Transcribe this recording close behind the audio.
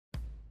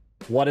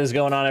What is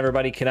going on,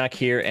 everybody? Canuck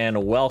here,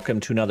 and welcome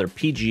to another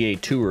PGA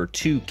Tour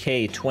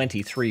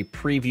 2K23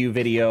 preview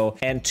video.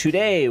 And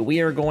today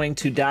we are going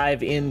to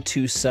dive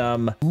into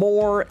some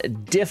more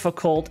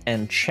difficult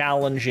and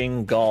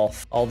challenging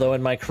golf. Although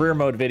in my career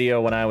mode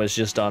video when I was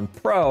just on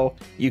pro,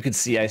 you could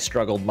see I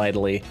struggled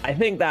mightily. I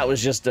think that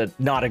was just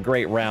not a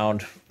great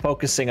round,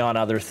 focusing on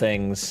other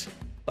things.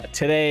 But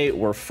today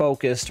we're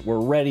focused, we're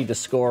ready to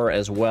score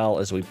as well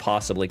as we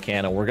possibly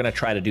can, and we're going to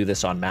try to do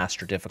this on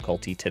master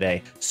difficulty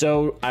today.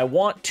 So I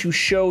want to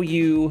show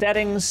you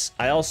settings.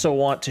 I also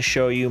want to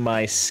show you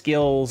my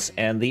skills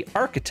and the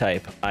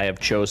archetype I have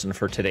chosen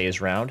for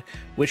today's round,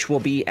 which will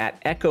be at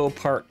Echo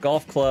Park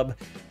Golf Club,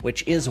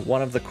 which is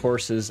one of the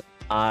courses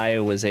I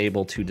was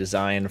able to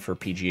design for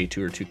PGA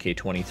Tour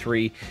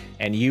 2K23,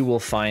 and you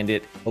will find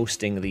it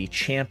hosting the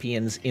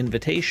Champions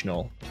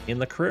Invitational in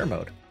the career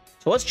mode.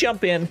 So let's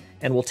jump in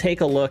and we'll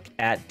take a look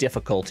at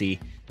difficulty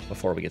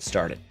before we get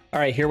started. All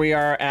right, here we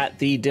are at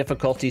the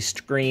difficulty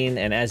screen,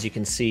 and as you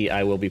can see,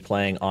 I will be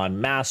playing on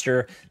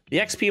Master. The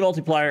XP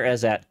multiplier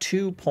is at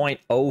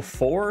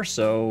 2.04,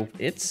 so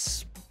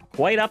it's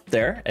quite up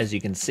there, as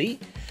you can see.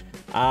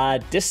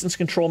 Distance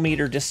control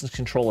meter, distance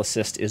control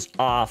assist is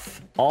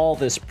off. All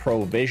this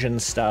provision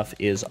stuff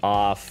is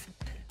off.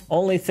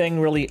 Only thing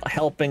really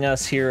helping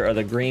us here are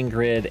the green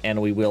grid,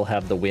 and we will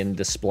have the wind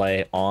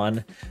display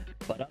on.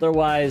 But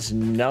otherwise,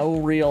 no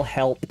real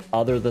help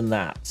other than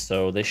that.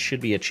 So this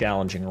should be a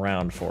challenging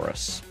round for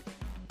us.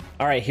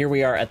 All right, here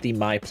we are at the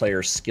My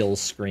Player Skills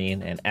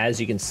screen. And as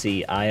you can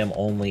see, I am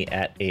only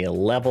at a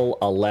level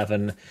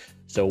 11.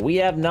 So we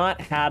have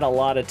not had a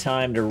lot of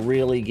time to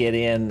really get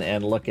in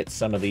and look at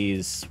some of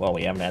these. Well,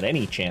 we haven't had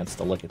any chance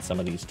to look at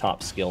some of these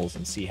top skills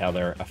and see how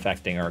they're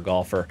affecting our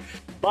golfer.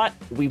 But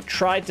we've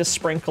tried to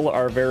sprinkle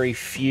our very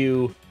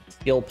few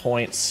skill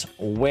points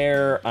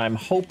where I'm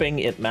hoping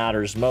it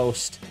matters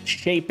most.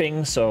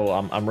 Shaping, so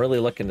I'm really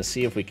looking to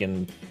see if we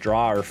can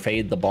draw or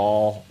fade the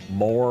ball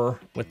more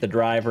with the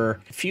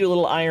driver. A few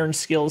little iron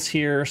skills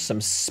here,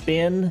 some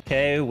spin,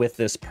 okay, with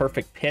this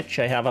perfect pitch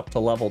I have up to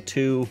level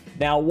 2.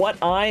 Now, what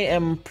I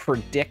am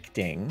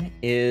predicting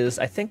is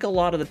I think a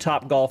lot of the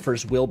top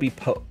golfers will be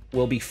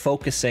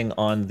focusing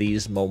on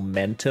these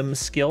momentum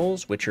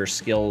skills, which are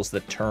skills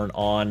that turn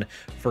on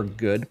for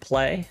good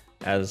play.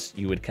 As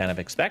you would kind of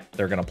expect,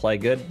 they're going to play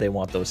good. They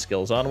want those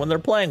skills on when they're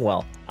playing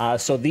well.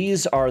 So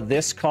these are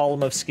this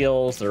column of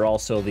skills. They're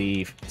also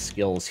the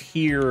skills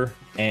here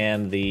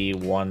and the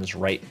ones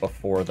right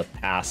before the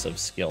passive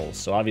skills.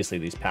 So obviously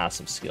these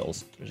passive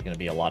skills, there's going to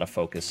be a lot of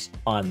focus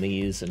on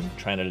these and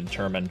trying to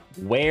determine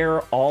where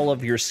all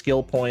of your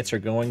skill points are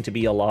going to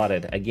be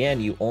allotted.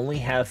 Again, you only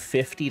have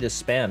 50 to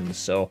spend.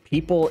 So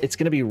people, it's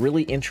going to be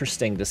really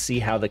interesting to see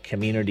how the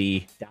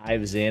community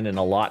dives in and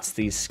allots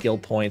these skill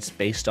points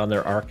based on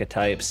their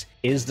archetypes.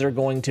 Is there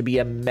going to be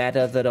a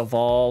meta that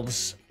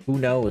evolves? Who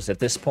knows? At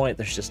this point,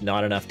 there's just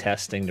not enough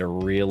testing to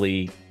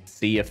really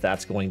see if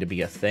that's going to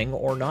be a thing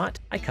or not.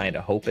 I kind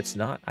of hope it's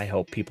not. I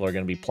hope people are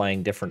going to be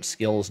playing different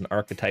skills and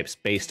archetypes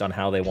based on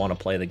how they want to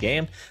play the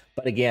game.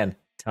 But again,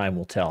 time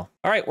will tell.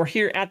 All right, we're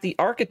here at the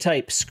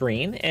archetype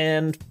screen,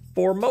 and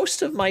for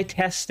most of my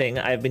testing,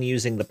 I've been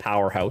using the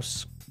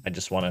powerhouse. I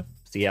just want to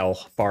see how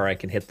far I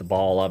can hit the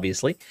ball,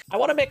 obviously. I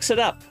want to mix it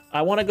up.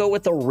 I want to go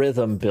with the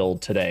rhythm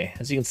build today.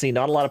 As you can see,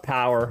 not a lot of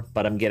power,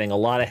 but I'm getting a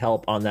lot of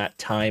help on that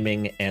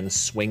timing and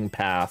swing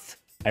path.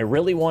 I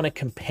really want to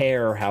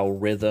compare how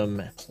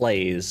rhythm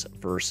plays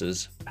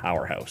versus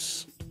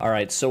powerhouse. All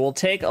right, so we'll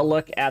take a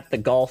look at the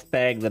golf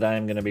bag that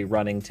I'm going to be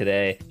running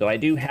today. So I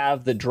do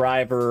have the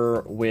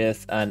driver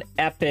with an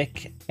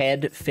Epic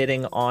head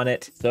fitting on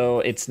it. So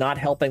it's not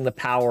helping the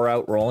power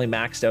out. We're only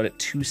maxed out at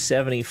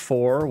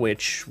 274,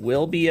 which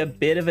will be a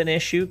bit of an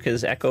issue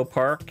because Echo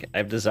Park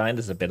I've designed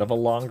as a bit of a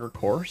longer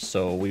course.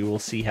 So we will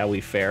see how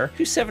we fare.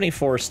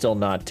 274 is still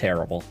not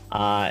terrible.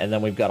 And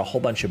then we've got a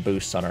whole bunch of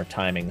boosts on our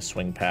timing,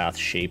 swing path,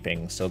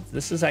 shaping. So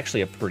this is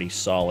actually a pretty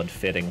solid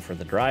fitting for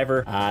the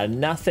driver.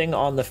 Nothing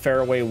on the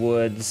fairway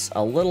woods,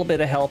 a little bit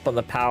of help on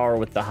the power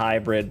with the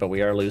hybrid, but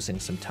we are losing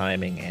some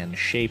timing and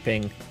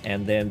shaping.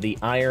 And then the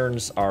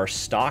irons are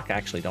stock.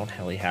 Actually, don't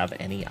really have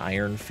any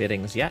iron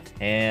fittings yet.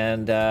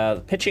 And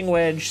pitching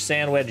wedge,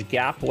 sand wedge,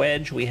 gap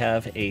wedge, we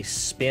have a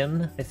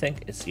spin. I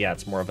think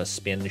it's more of a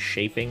spin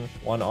shaping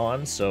one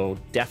on. So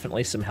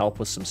definitely some help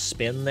with some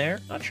spin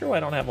there. Not sure why I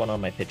don't have one on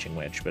my pitching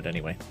wedge, but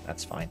anyway,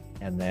 that's fine.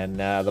 And then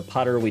the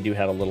putter, we do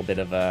have a little bit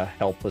of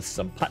help with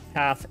some putt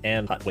path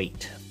and putt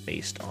weight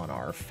based on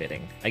our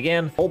fitting.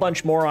 Again, a whole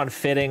bunch more on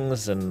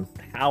fittings and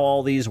how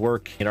all these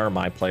work in our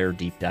My Player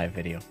deep dive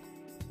video.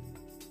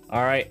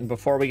 All right, and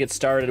before we get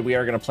started, we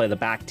are going to play the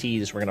back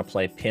tees. We're going to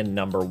play pin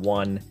number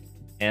 1,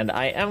 and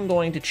I am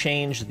going to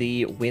change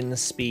the wind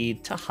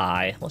speed to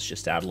high. Let's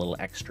just add a little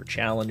extra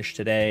challenge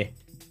today.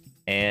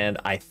 And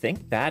I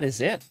think that is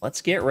it.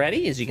 Let's get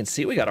ready. As you can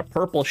see, we got a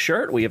purple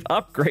shirt. We have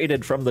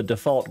upgraded from the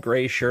default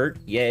gray shirt.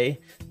 Yay.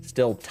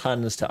 Still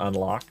tons to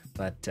unlock,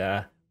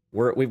 but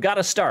we've got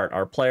to start.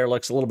 Our player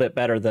looks a little bit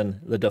better than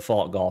the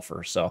default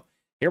golfer. So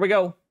here we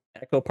go.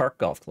 Echo Park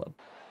Golf Club.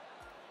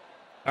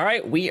 All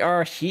right, we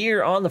are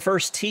here on the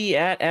first tee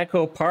at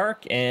Echo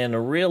Park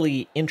and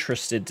really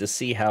interested to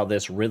see how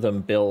this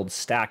rhythm build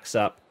stacks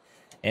up.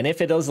 And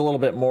if it does a little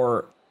bit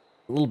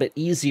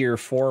easier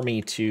for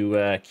me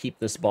to keep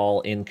this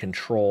ball in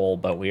control,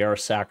 but we are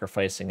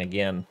sacrificing,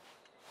 again,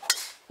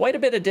 quite a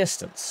bit of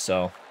distance.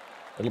 So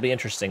it'll be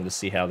interesting to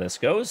see how this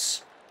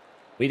goes.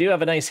 We do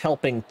have a nice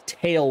helping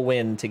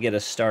tailwind to get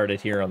us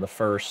started here on the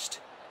first.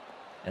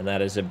 And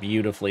that is a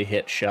beautifully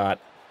hit shot.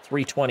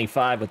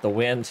 325 with the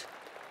wind.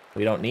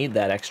 We don't need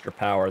that extra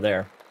power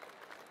there.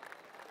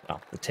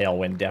 Well, the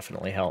tailwind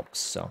definitely helps,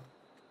 so.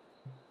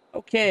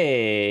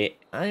 Okay,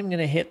 I'm going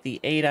to hit the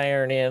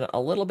 8-iron in.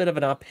 A little bit of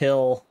an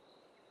uphill.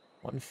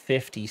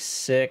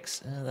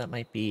 156. That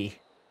might be...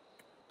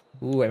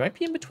 Ooh, I might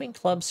be in between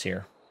clubs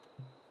here.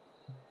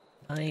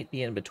 Might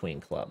be in between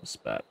clubs,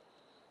 but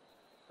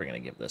we're going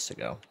to give this a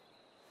go.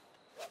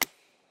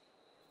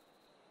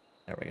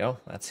 There we go.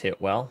 That's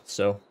hit well.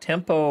 So,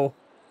 tempo,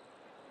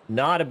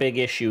 not a big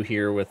issue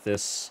here with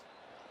this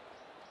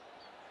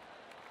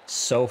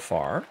so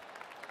far,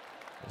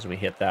 as we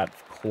hit that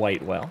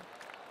quite well.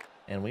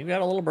 And we've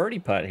got a little birdie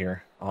putt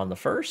here on the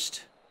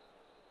first.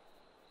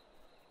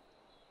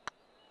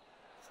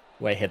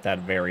 Ooh, I hit that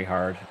very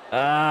hard.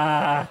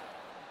 As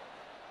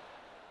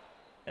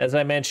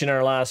I mentioned in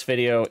our last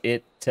video,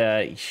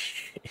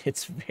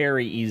 it's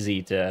very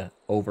easy to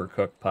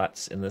overcook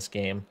putts in this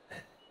game.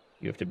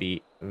 You have to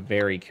be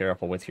very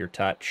careful with your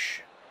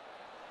touch.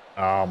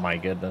 Oh my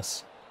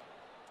goodness.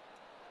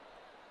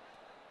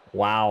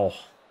 Wow.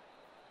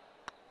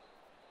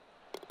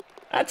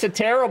 That's a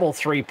terrible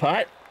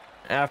 3-putt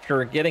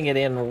after getting it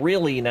in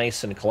really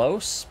nice and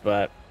close,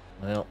 but,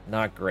 well,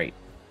 not great.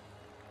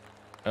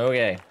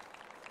 Okay.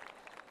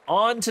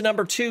 On to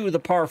number 2, the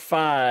par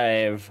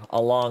 5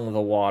 along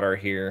the water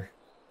here.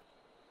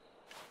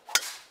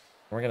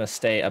 We're going to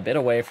stay a bit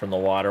away from the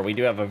water. We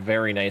do have a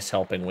very nice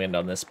helping wind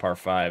on this par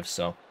 5,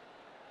 so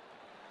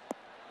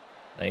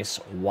nice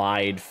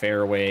wide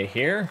fairway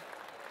here.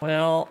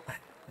 Well,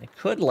 I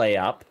could lay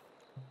up,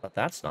 but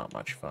that's not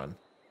much fun.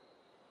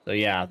 So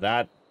yeah,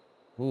 that,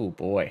 ooh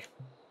boy.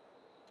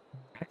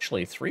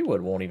 Actually,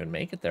 3-wood won't even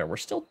make it there. We're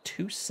still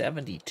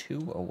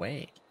 272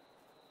 away.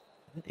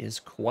 It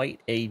is quite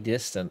a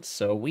distance,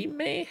 so we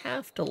may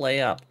have to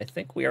lay up. I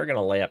think we are going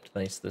to lay up to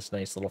this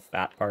nice little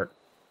fat part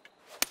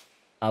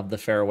of the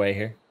fairway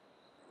here.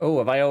 Oh,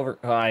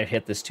 I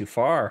hit this too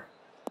far.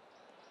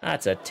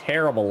 That's a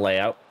terrible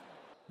layout.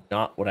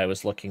 Not what I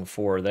was looking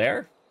for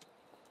there.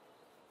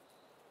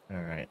 All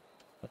right,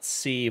 let's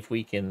see if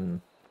we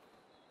can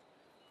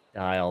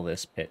dial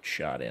this pitch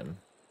shot in.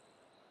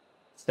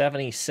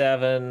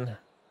 77,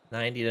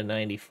 90 to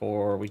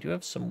 94. We do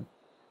have some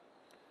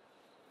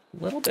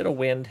little bit of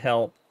wind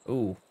help.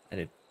 Ooh,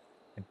 I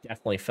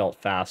definitely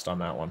felt fast on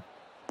that one.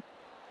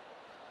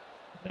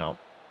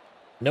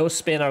 No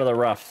spin out of the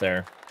rough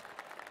there.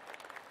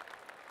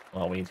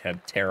 Well, we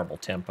had terrible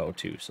tempo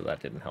too, so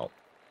that didn't help.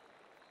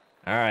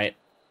 All right.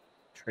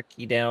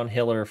 Tricky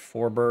downhiller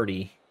for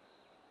birdie.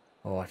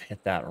 Oh, I've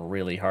hit that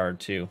really hard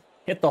too.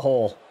 Hit the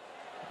hole.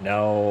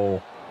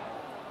 No.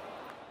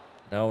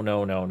 No,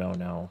 no, no, no,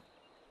 no.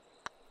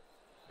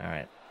 All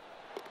right.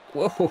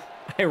 Whoa,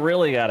 I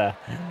really gotta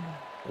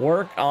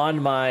work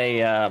on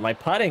my my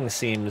putting.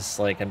 Seems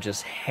like I'm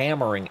just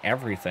hammering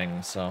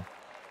everything, so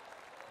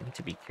I need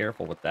to be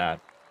careful with that.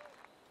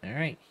 All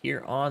right,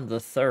 here on the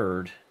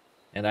third.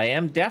 And I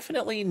am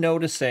definitely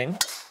noticing,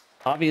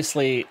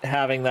 obviously,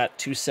 having that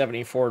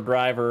 274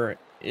 driver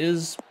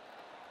is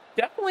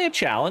definitely a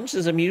challenge,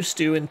 as I'm used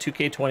to in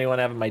 2K21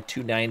 having my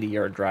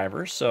 290-yard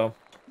driver. So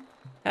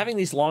having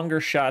these longer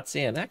shots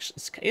in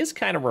actually is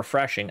kind of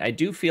refreshing. I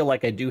do feel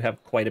like I do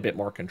have quite a bit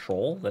more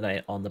control than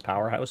I on the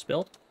Powerhouse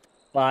build.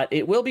 But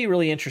it will be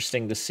really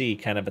interesting to see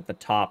kind of at the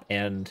top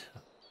end,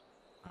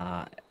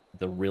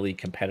 the really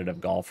competitive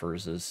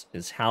golfers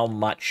is how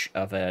much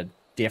of a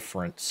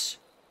difference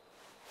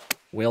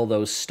will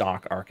those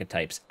stock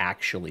archetypes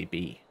actually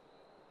be.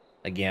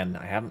 Again,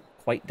 I haven't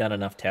quite done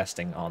enough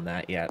testing on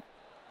that yet.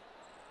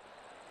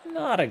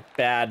 Not a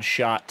bad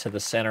shot to the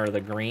center of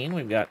the green.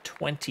 We've got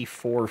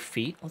 24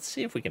 feet. Let's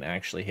see if we can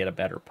actually hit a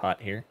better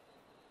putt here.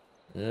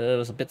 I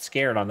was a bit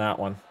scared on that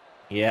one.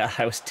 Yeah,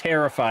 I was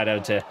terrified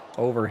to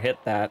overhit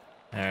that.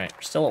 All right,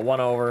 we're still at 1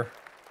 over.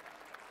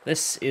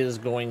 This is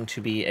going to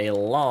be a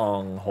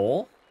long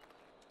hole.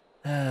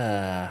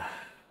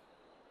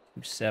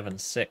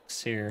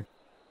 276 here.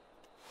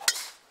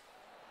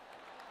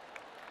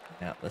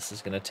 Yeah, this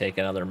is going to take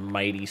another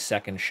mighty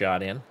second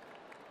shot in.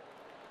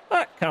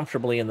 But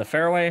comfortably in the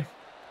fairway.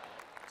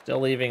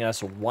 Still leaving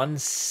us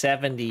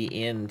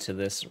 170 into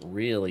this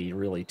really,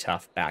 really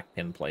tough back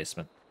pin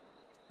placement.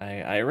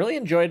 I really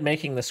enjoyed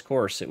making this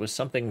course. It was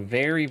something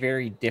very,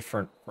 very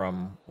different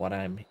from what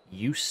I'm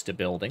used to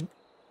building.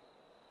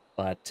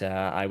 But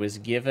I was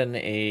given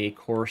a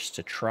course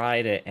to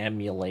try to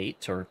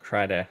emulate or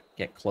try to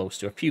get close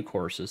to a few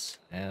courses.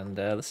 And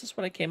this is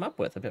what I came up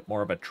with, a bit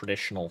more of a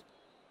traditional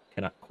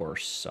Canuck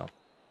course. So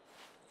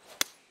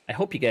I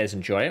hope you guys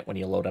enjoy it when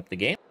you load up the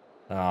game.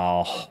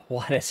 Oh,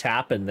 what has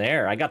happened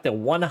there? I got the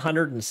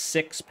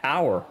 106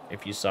 power,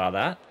 if you saw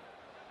that.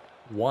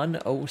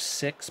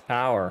 106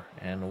 power,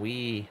 and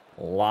we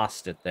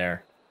lost it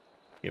there.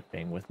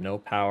 Skipping with no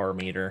power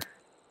meter.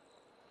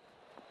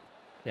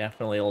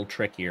 Definitely a little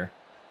trickier.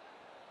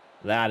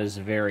 That is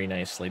very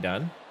nicely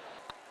done.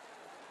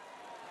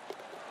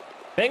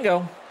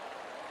 Bingo.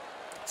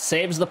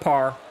 Saves the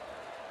par.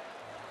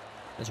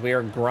 As we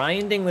are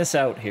grinding this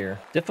out here.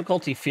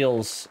 Difficulty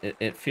feels,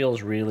 it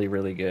feels really,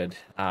 really good.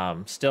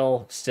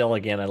 Still,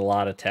 again, a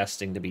lot of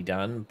testing to be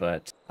done,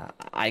 but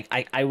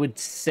I would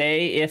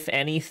say, if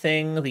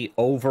anything, the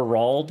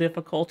overall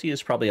difficulty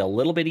is probably a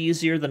little bit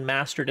easier than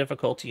master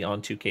difficulty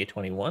on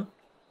 2K21,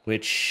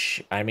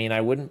 which, I mean,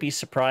 I wouldn't be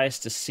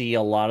surprised to see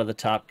a lot of the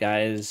top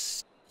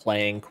guys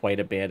playing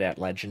quite a bit at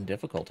legend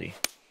difficulty.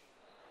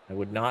 I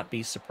would not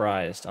be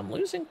surprised. I'm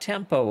losing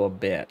tempo a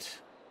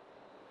bit.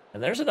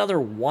 And there's another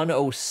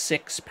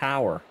 106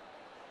 power.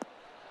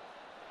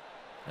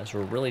 As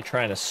we're really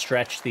trying to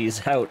stretch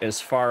these out as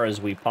far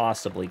as we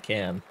possibly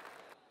can.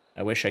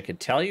 I wish I could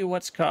tell you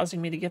what's causing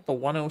me to get the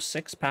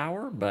 106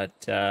 power,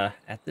 but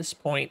at this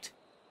point,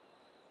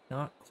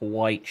 not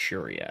quite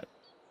sure yet.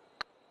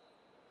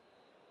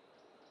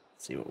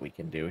 Let's see what we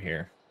can do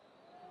here.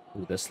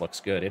 Ooh, this looks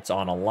good. It's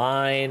on a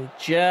line.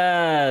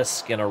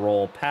 Just gonna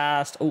roll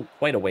past. Oh,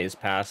 quite a ways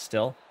past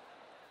still.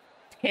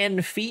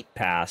 10 feet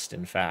past,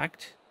 in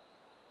fact.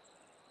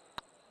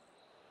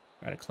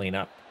 Try to clean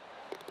up.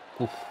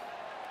 Oof.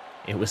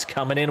 It was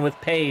coming in with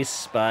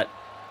pace, but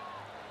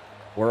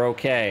we're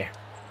okay.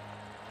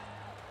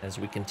 As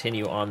we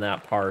continue on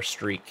that par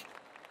streak.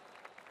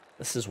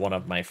 This is one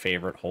of my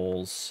favorite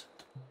holes.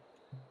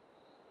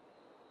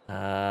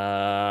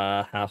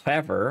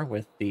 However,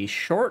 with the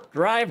short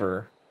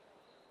driver,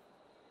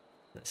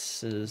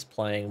 this is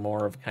playing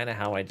more of kind of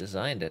how I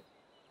designed it.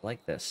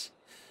 Like this.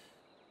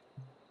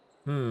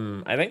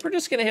 I think we're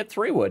just going to hit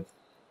 3-wood.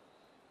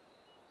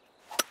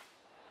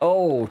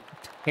 Oh,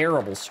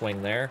 terrible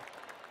swing there.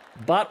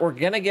 But we're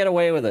going to get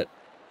away with it.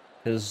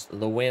 Because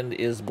the wind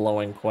is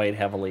blowing quite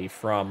heavily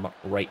from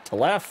right to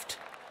left.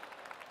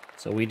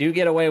 So we do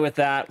get away with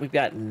that. We've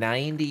got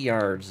 90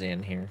 yards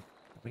in here.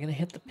 Are we going to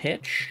hit the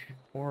pitch?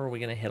 Or are we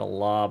going to hit a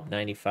lob,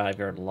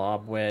 95-yard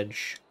lob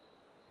wedge?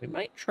 We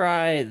might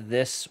try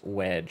this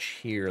wedge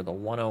here, the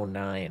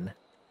 109.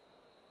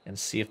 And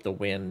see if the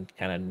wind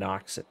kind of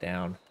knocks it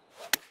down.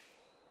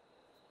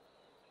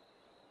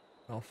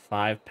 Oh,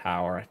 5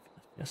 power.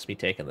 I must be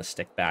taking the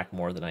stick back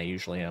more than I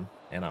usually am.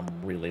 And I'm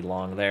really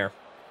long there.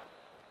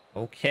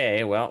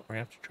 Okay, well, we're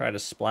going to have to try to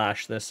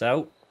splash this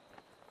out.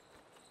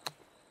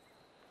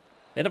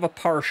 Bit of a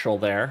partial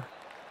there.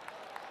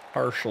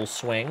 Partial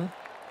swing.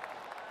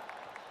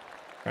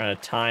 Trying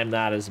to time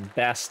that as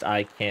best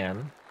I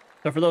can.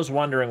 So for those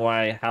wondering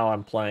how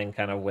I'm playing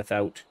kind of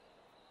without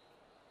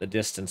the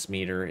distance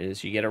meter,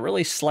 is you get a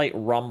really slight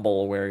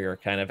rumble where you're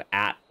kind of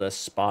at the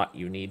spot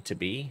you need to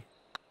be.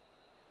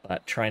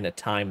 But trying to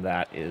time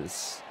that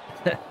is,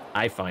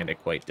 I find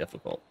it quite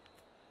difficult.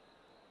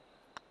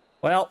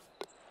 Well,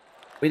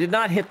 we did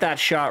not hit that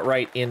shot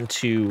right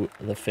into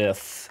the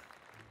 5th.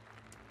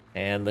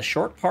 And the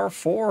short par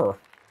 4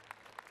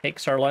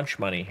 takes our lunch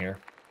money here.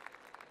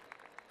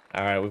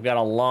 All right, we've got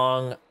a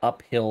long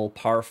uphill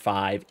par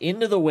 5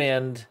 into the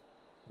wind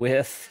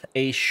with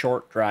a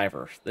short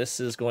driver.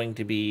 This is going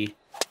to be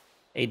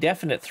a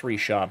definite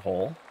 3-shot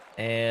hole.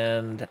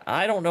 And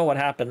I don't know what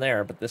happened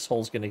there, but this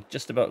hole's going to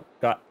just about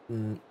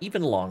gotten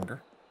even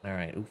longer. All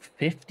right,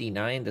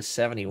 59 to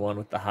 71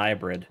 with the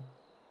hybrid.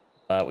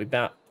 We've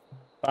got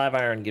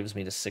 5-iron gives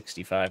me to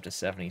 65 to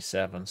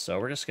 77, so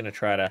we're just going to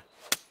try to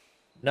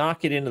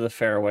knock it into the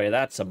fairway.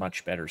 That's a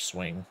much better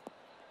swing.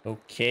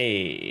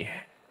 Okay.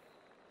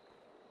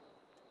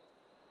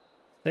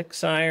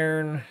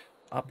 6-iron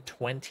up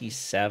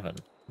 27.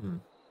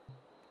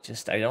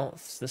 Just,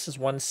 this is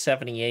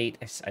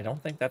 178. I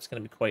don't think that's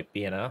going to quite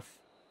be enough.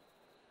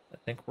 I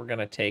think we're going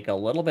to take a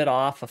little bit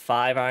off a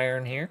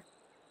 5-iron here.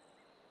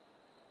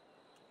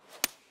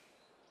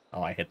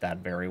 Oh, I hit that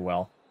very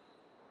well.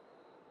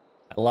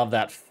 I love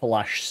that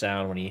flush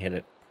sound when you hit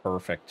it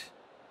perfect.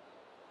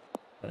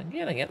 But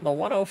again, I'm getting the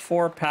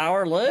 104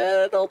 power.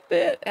 Little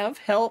bit of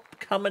help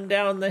coming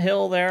down the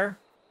hill there.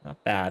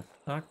 Not bad.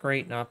 Not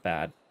great, not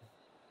bad.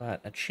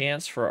 But a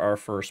chance for our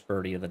first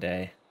birdie of the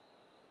day.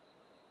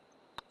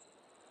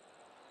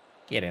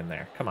 Get in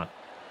there. Come on.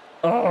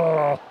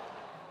 Oh!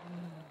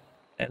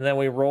 And then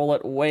we roll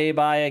it way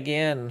by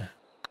again.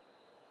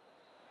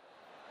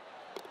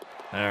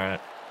 All right.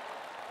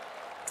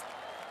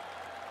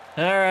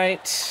 All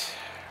right.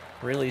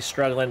 Really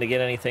struggling to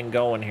get anything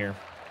going here.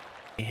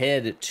 We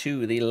head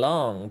to the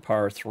long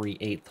par 3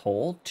 8th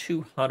hole.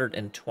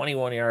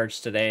 221 yards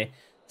today.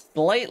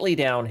 Slightly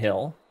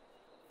downhill.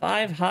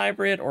 5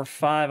 hybrid or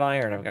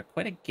 5-iron. I've got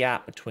quite a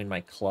gap between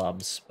my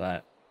clubs,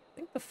 but I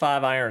think the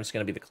 5-iron is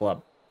going to be the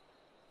club.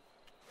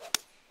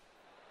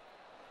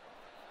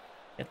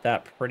 Hit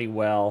that pretty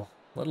well.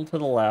 A little to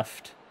the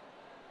left.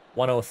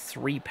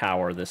 103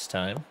 power this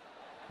time.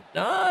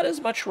 Not as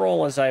much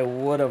roll as I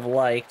would have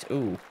liked.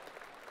 Ooh.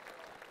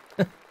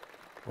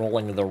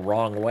 rolling the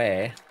wrong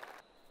way.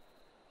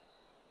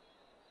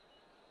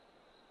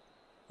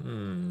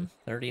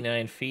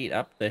 39 feet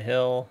up the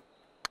hill.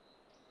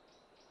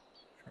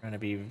 Trying to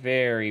be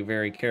very,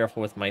 very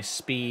careful with my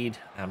speed.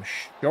 I'm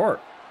short.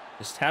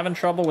 Just having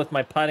trouble with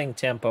my putting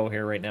tempo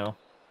here right now.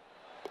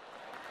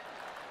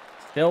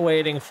 Still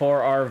waiting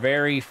for our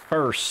very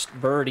first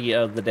birdie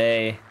of the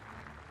day,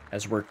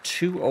 as we're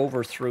 2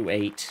 over through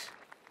 8.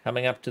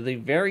 Coming up to the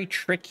very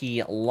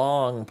tricky,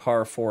 long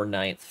par 4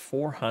 ninth,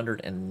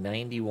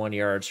 491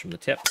 yards from the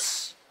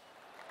tips.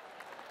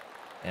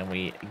 And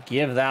we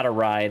give that a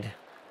ride.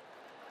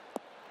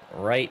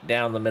 Right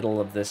down the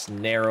middle of this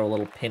narrow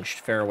little pinched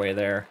fairway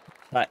there.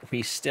 But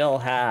we still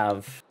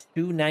have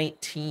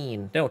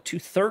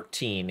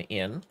 213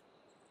 in.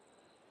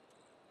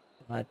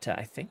 But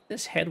I think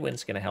this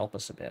headwind's going to help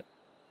us a bit.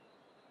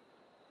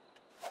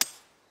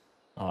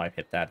 Oh, I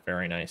hit that.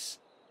 Very nice.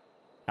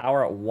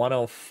 Power at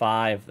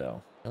 105,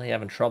 though. Really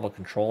having trouble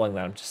controlling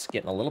that. I'm just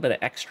getting a little bit of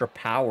extra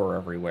power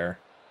everywhere.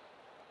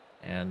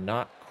 And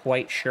not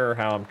quite sure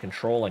how I'm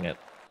controlling it.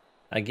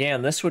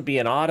 Again, this would be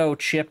an auto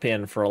chip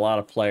in for a lot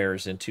of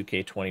players in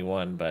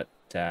 2K21, but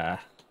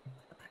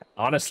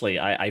honestly,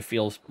 I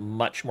feel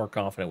much more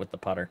confident with the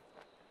putter.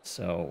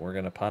 So we're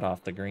going to putt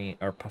off the green,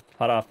 or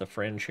putt off the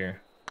fringe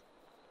here.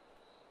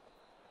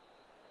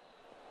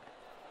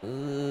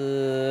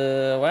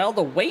 Well,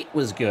 the weight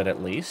was good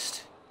at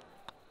least.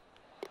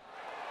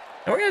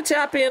 And we're going to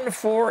tap in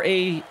for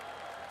a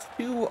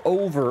 2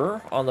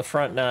 over on the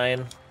front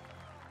 9.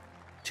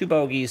 2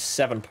 bogeys,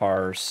 7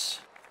 pars.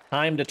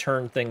 Time to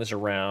turn things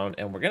around,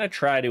 and we're going to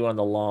try to on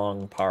the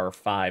long par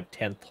 5,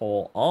 10th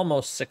hole,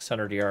 almost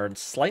 600 yards,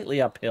 slightly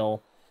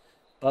uphill,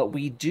 but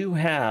we do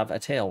have a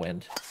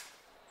tailwind.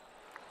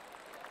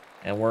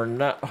 And we're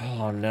not,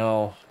 oh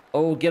no.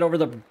 Oh,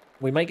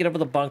 we might get over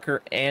the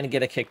bunker and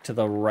get a kick to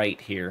the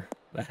right here.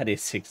 That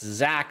is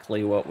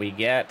exactly what we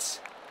get.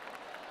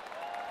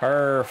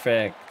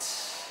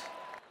 Perfect.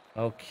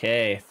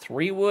 Okay,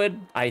 3-wood,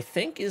 I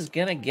think, is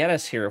going to get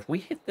us here. If we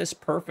hit this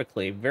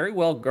perfectly, very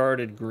well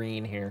guarded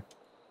green here.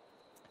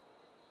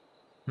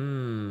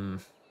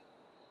 This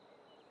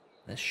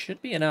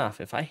should be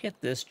enough. If I hit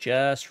this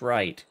just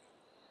right.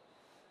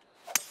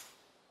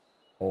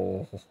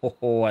 Oh,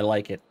 I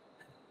like it.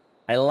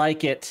 I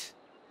like it.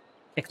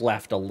 Kick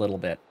left a little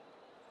bit.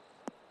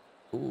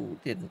 Ooh,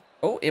 didn't.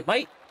 Oh, it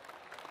might.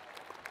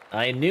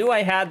 I knew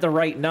I had the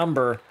right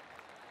number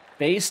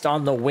based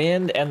on the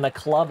wind and the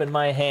club in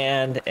my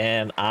hand,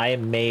 and I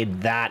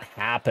made that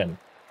happen.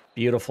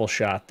 Beautiful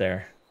shot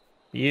there.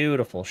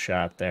 Beautiful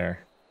shot there.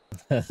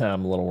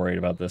 I'm a little worried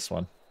about this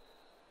one.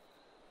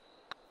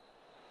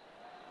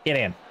 Get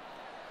in.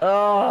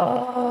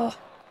 Oh!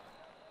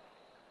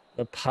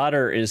 The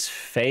putter is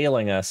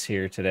failing us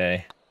here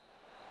today.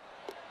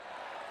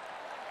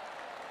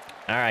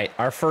 All right,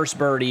 our first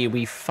birdie,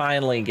 we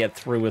finally get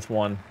through with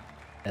one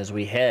as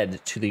we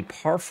head to the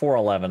par 4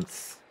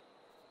 11th.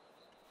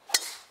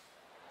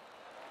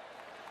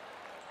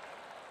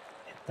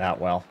 That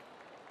well.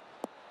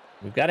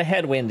 We've got a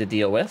headwind to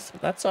deal with,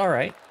 but that's all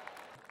right.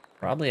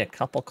 Probably a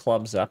couple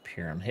clubs up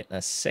here. I'm hitting a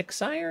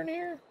 6-iron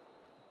here.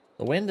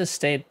 The wind has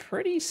stayed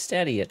pretty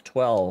steady at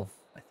 12,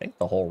 I think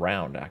the whole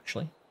round,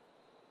 actually.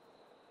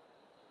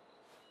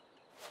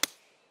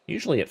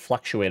 Usually it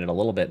fluctuated a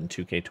little bit in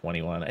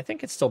 2K21. I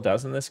think it still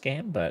does in this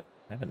game, but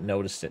I haven't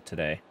noticed it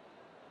today.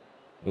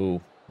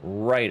 Ooh,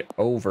 right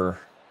over.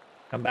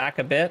 Come back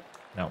a bit?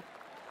 No.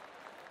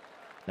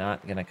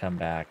 Not gonna come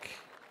back.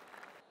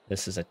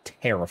 This is a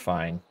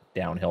terrifying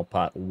downhill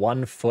putt.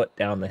 1 foot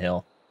down the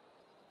hill.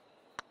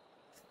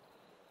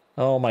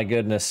 Oh my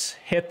goodness.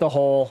 Hit the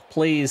hole,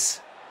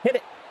 please. Hit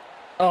it.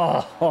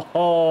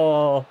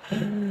 Oh,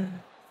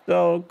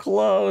 so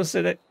close.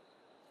 And it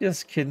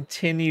just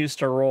continues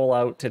to roll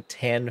out to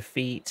 10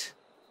 feet.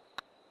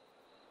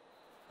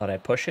 Did I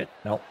push it?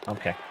 Nope.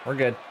 Okay, we're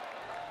good.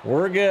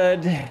 We're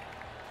good.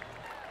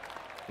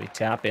 We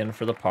tap in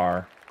for the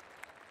par.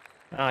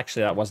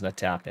 Actually, that wasn't a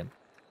tap in.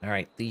 All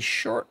right, the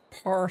short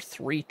par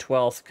 3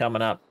 12th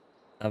coming up.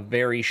 A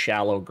very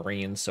shallow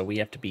green, so we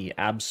have to be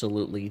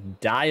absolutely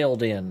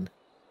dialed in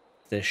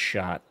this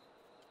shot.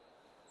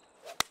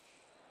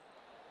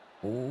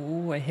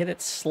 Ooh, I hit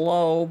it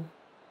slow,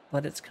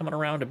 but it's coming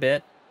around a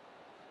bit.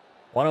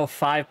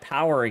 105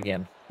 power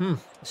again.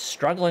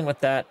 Struggling with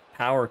that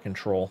power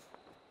control.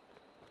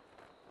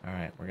 All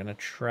right, we're going to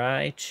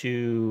try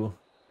to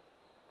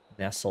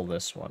nestle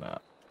this one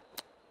up.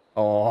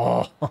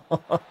 Oh.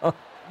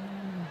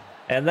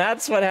 And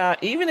that's what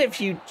happens. Even if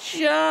you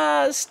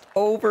just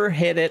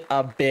overhit it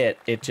a bit,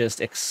 it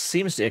just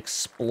seems to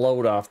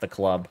explode off the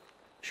club.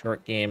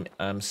 Short game,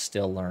 I'm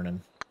still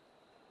learning,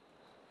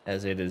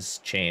 as it has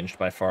changed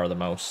by far the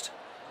most.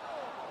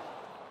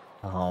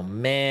 Oh,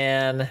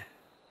 man.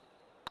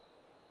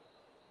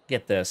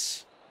 Get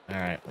this. All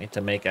right, we have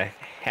to make a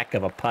heck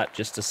of a putt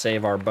just to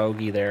save our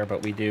bogey there,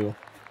 but we do.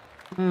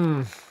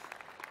 We're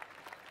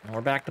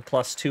back to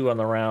 +2 on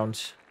the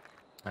round.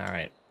 All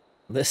right.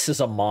 This is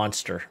a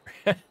monster.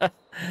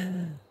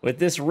 With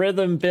this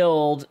rhythm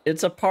build,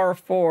 it's a par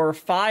 4,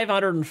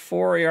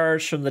 504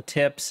 yards from the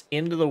tips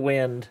into the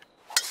wind.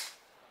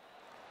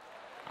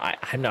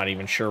 I'm not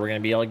even sure we're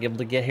going to be able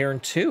to get here in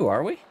 2,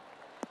 are we?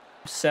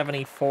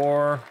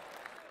 74.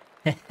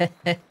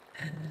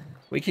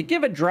 We could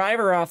give a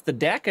driver off the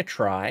deck a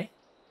try.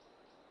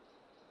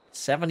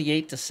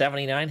 78 to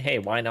 79. Hey,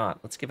 why not?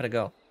 Let's give it a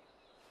go.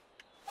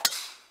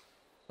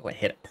 Oh, I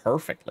hit it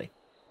perfectly.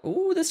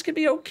 Ooh, this could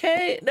be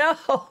okay.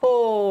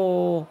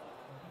 No!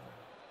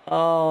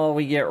 Oh,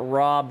 we get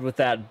robbed with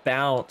that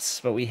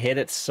bounce, but we hit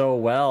it so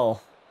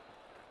well.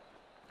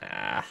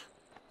 Ah.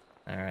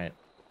 All right.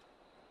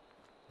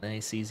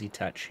 Nice, easy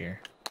touch here.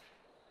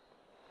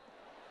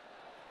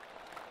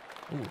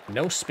 Ooh,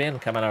 no spin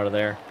coming out of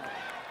there.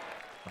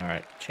 All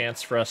right,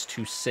 chance for us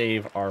to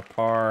save our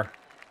par.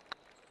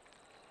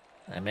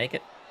 Did I make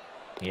it?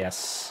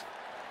 Yes.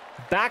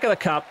 Back of the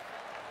cup.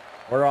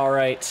 We're all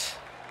right.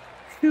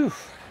 Whew.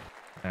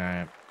 All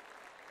right.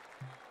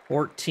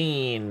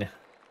 14.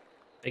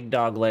 Big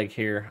dog leg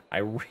here. I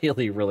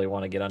really, really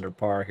want to get under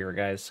par here,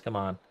 guys. Come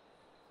on.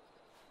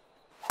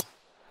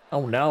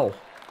 Oh, no.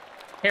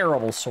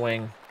 Terrible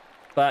swing.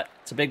 But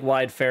it's a big,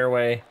 wide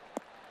fairway.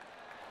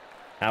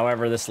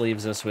 However, this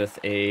leaves us with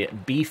a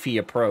beefy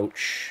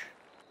approach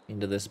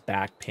into this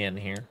back pin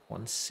here.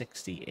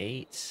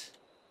 168.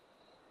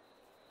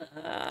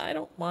 I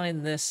don't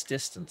mind this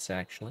distance,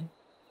 actually.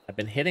 I've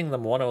been hitting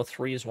them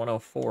 103s,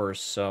 104s,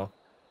 so...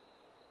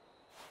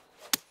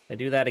 if I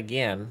do that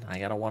again, I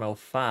got a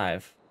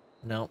 105.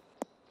 No.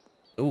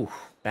 Ooh,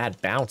 bad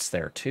bounce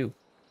there, too.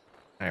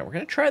 All right, we're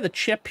going to try the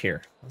chip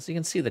here. As you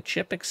can see, the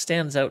chip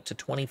extends out to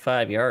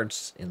 25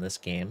 yards in this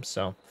game,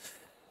 so...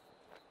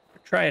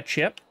 try a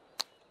chip.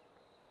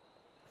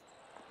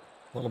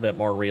 A little bit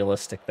more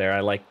realistic there. I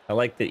like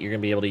that you're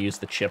going to be able to use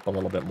the chip a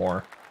little bit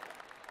more.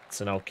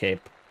 It's an okay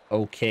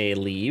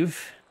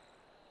leave.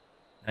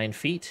 9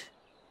 feet.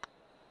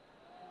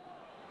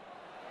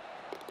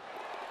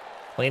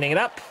 Cleaning it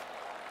up.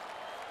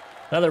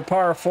 Another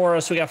par for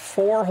us. We got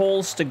 4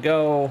 holes to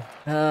go.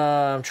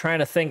 I'm trying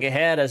to think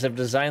ahead as I've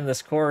designed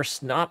this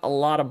course. Not a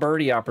lot of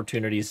birdie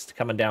opportunities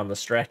coming down the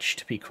stretch,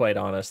 to be quite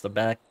honest.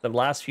 The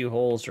last few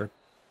holes are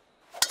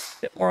a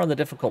bit more on the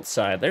difficult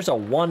side. There's a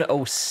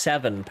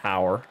 107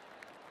 power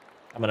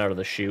coming out of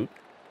the chute.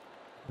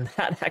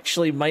 That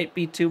actually might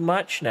be too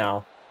much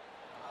now.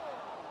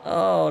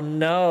 Oh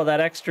no, that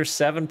extra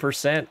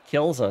 7%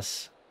 kills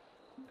us.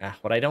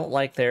 What I don't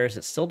like there is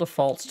it still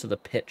defaults to the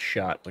pitch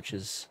shot, which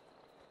is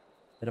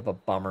a bit of a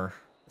bummer.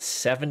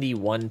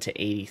 71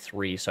 to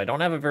 83, so I don't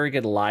have a very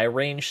good lie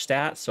range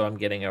stat, so I'm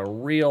getting a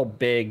real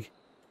big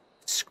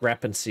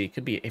discrepancy.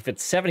 Could be, if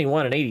it's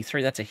 71 and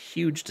 83, that's a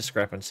huge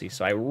discrepancy,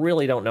 so I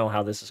really don't know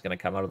how this is going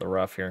to come out of the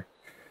rough here.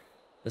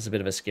 This is a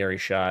bit of a scary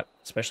shot,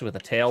 especially with a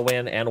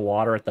tailwind and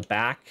water at the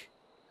back.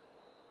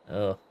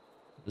 Oh,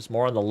 there's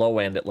more on the low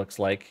end, it looks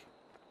like.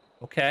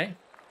 Okay.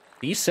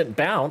 Decent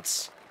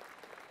bounce.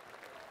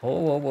 Whoa,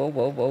 whoa, whoa,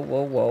 whoa, whoa,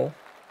 whoa, whoa.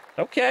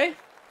 Okay.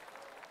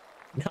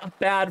 Not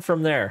bad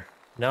from there.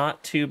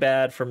 Not too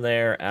bad from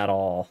there at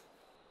all.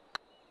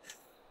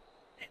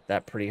 Hit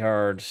that pretty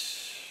hard.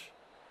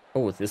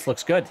 Oh, this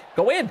looks good.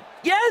 Go in.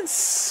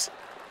 Yes!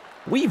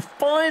 We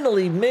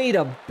finally made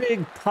a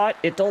big putt.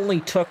 It only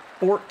took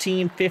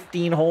 14,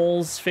 15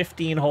 holes.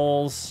 15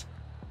 holes.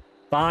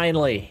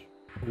 Finally.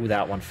 Ooh,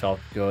 that one felt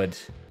good.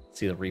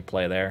 See the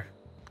replay there.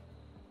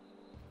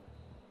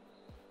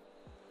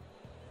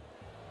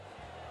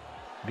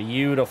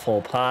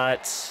 Beautiful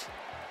putt.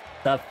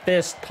 The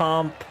fist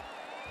pump.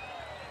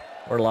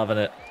 We're loving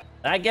it.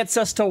 That gets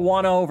us to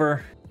 1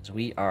 over. So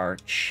we are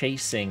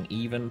chasing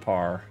even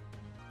par.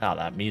 Oh,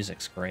 that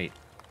music's great.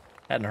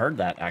 Hadn't heard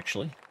that,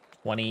 actually.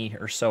 20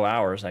 or so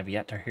hours. I've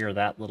yet to hear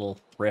that little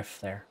riff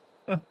there.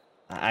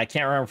 I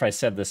can't remember if I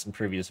said this in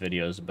previous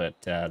videos,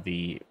 but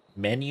the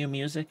menu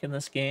music in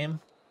this game,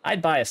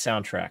 I'd buy a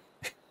soundtrack,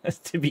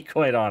 to be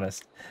quite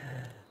honest.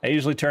 I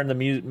usually turn the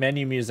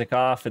menu music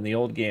off in the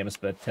old games,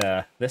 but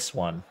this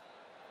one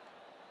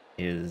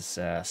is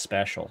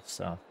special,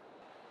 so...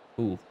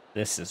 Ooh,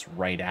 this is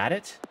right at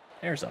it.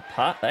 There's a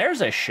putt.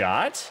 There's a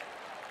shot.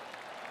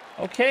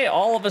 Okay,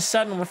 all of a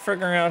sudden we're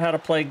figuring out how to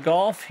play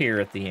golf here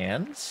at the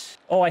end.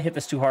 Oh, I hit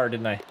this too hard,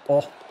 didn't I?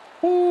 Oh,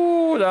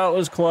 ooh, that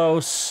was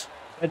close.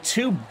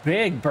 2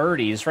 big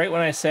birdies right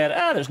when I said,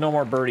 there's no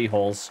more birdie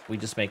holes. We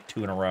just make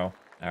 2 in a row.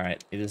 All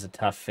right, it is a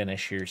tough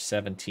finish here.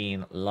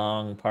 17,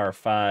 long par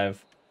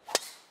 5.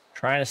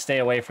 Trying to stay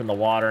away from the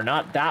water.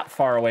 Not that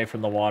far away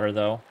from the water,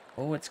 though.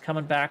 Oh, it's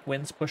coming back.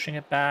 Wind's pushing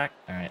it back.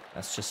 All right,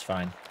 that's just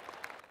fine.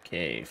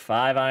 Okay,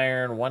 5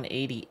 iron,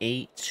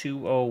 188,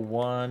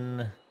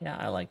 201. Yeah,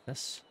 I like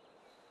this.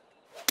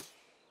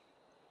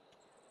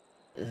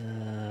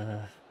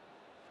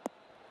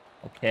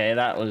 Okay,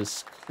 that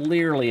was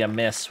clearly a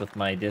miss with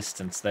my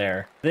distance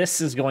there.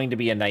 This is going to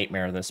be a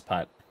nightmare, this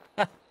putt.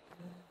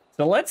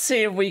 So let's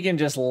see if we can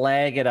just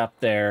lag it up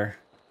there.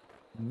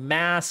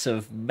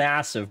 Massive,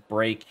 massive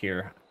break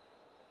here.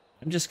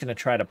 I'm just going to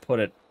try to put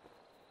it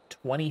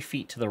 20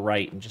 feet to the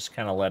right and just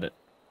kind of let it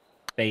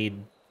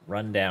fade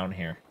run down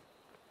here.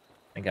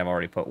 I think I've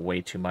already put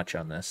way too much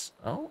on this.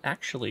 Oh,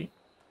 actually,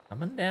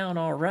 coming down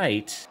all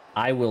right.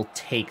 I will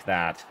take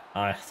that.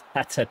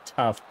 That's a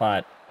tough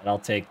putt, but I'll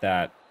take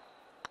that.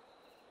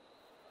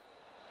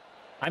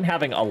 I'm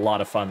having a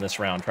lot of fun this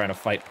round trying to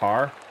fight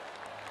par.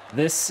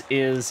 This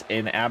is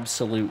an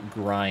absolute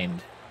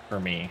grind for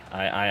me.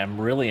 I am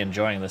really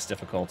enjoying this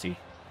difficulty.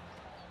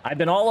 I've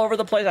been all over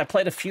the place. I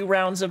played a few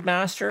rounds of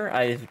Master.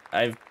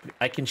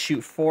 I can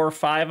shoot 4 or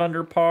 5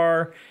 under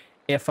par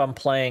if I'm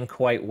playing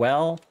quite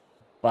well.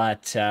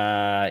 But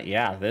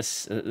yeah,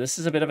 this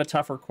is a bit of a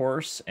tougher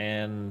course,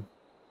 and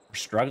we're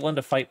struggling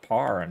to fight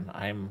par, and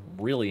I'm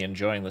really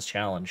enjoying this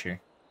challenge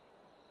here.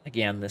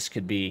 Again, this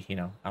could be, you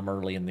know, I'm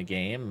early in the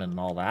game and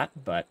all that,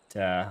 but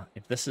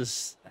if this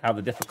is how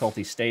the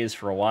difficulty stays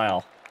for a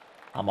while,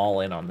 I'm all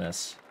in on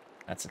this.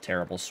 That's a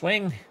terrible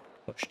swing.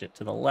 Pushed it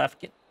to the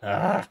left.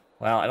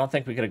 Well, I don't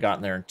think we could have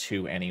gotten there in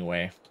 2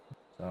 anyway.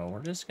 So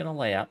we're just going to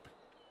lay up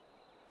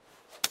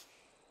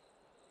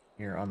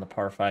here on the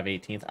par 5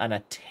 18th. And a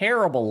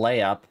terrible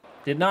layup.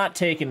 Did not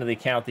take into the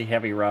account the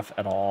heavy rough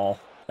at all.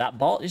 That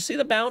ball, you see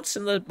the bounce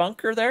in the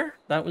bunker there?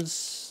 That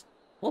was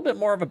a little bit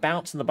more of a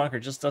bounce in the bunker.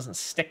 It just doesn't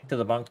stick to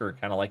the bunker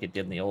kind of like it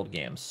did in the old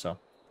games. So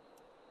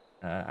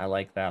I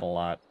like that a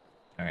lot.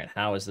 All right,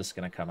 how is this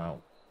going to come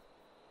out?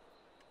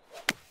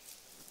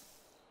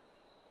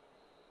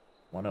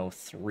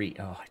 103.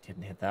 Oh, I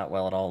didn't hit that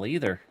well at all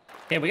either.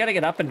 Okay, we got to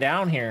get up and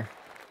down here,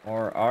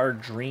 or our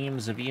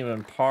dreams of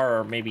even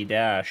par may be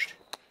dashed.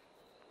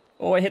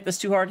 Oh, I hit this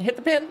too hard. Hit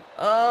the pin.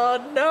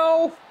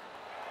 No.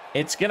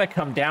 It's going to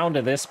come down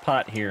to this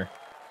putt here.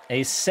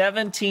 A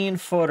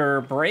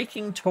 17-footer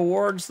breaking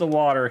towards the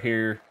water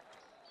here.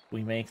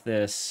 We make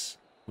this.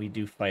 We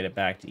do fight it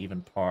back to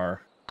even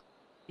par.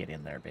 Get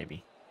in there,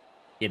 baby.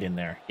 Get in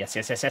there. Yes,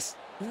 yes, yes, yes.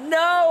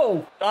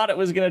 No! Thought it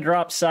was going to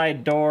drop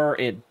side door.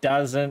 It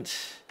doesn't.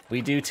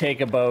 We do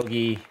take a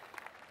bogey,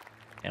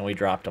 and we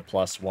dropped a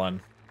 +1.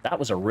 That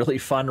was a really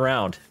fun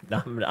round.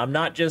 I'm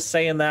not just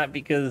saying that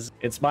because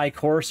it's my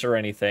course or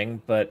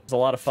anything, but it's a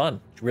lot of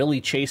fun.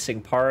 Really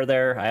chasing par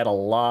there. I had a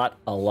lot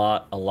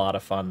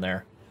of fun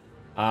there.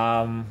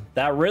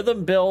 That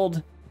rhythm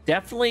build,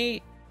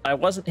 definitely, I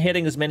wasn't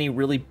hitting as many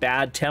really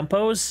bad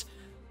tempos,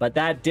 but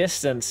that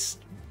distance,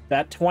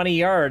 that 20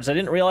 yards, I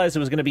didn't realize it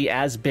was going to be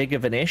as big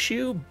of an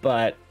issue,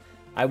 but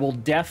I will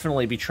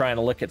definitely be trying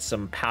to look at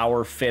some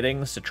power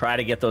fittings to try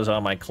to get those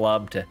on my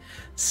club to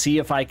see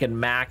if I can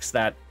max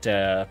that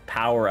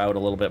power out a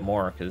little bit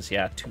more, because,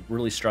 yeah,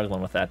 really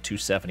struggling with that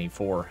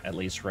 274, at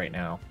least right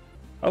now.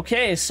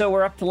 Okay, so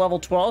we're up to level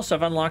 12, so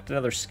I've unlocked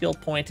another skill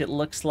point, it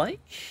looks like.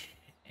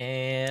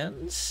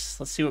 And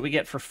let's see what we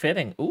get for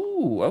fitting.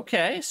 Ooh,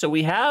 okay, so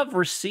we have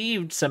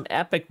received some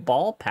epic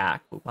ball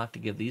pack. We'll have to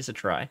give these a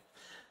try.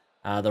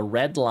 The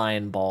red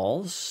line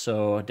balls,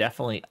 so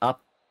definitely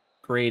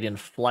upgrade in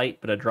flight,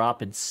 but a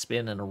drop in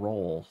spin and a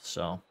roll,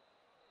 so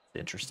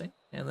interesting.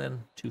 And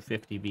then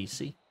 250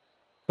 VC.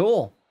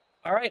 Cool.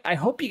 All right, I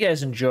hope you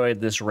guys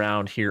enjoyed this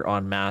round here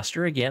on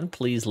Master. Again,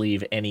 please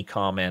leave any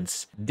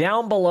comments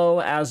down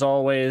below, as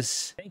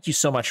always. Thank you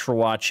so much for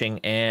watching,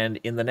 and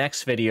in the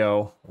next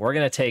video, we're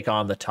going to take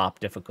on the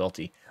top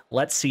difficulty.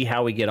 Let's see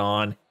how we get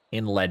on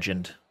in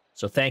Legend.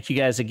 So thank you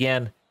guys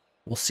again.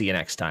 We'll see you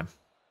next time.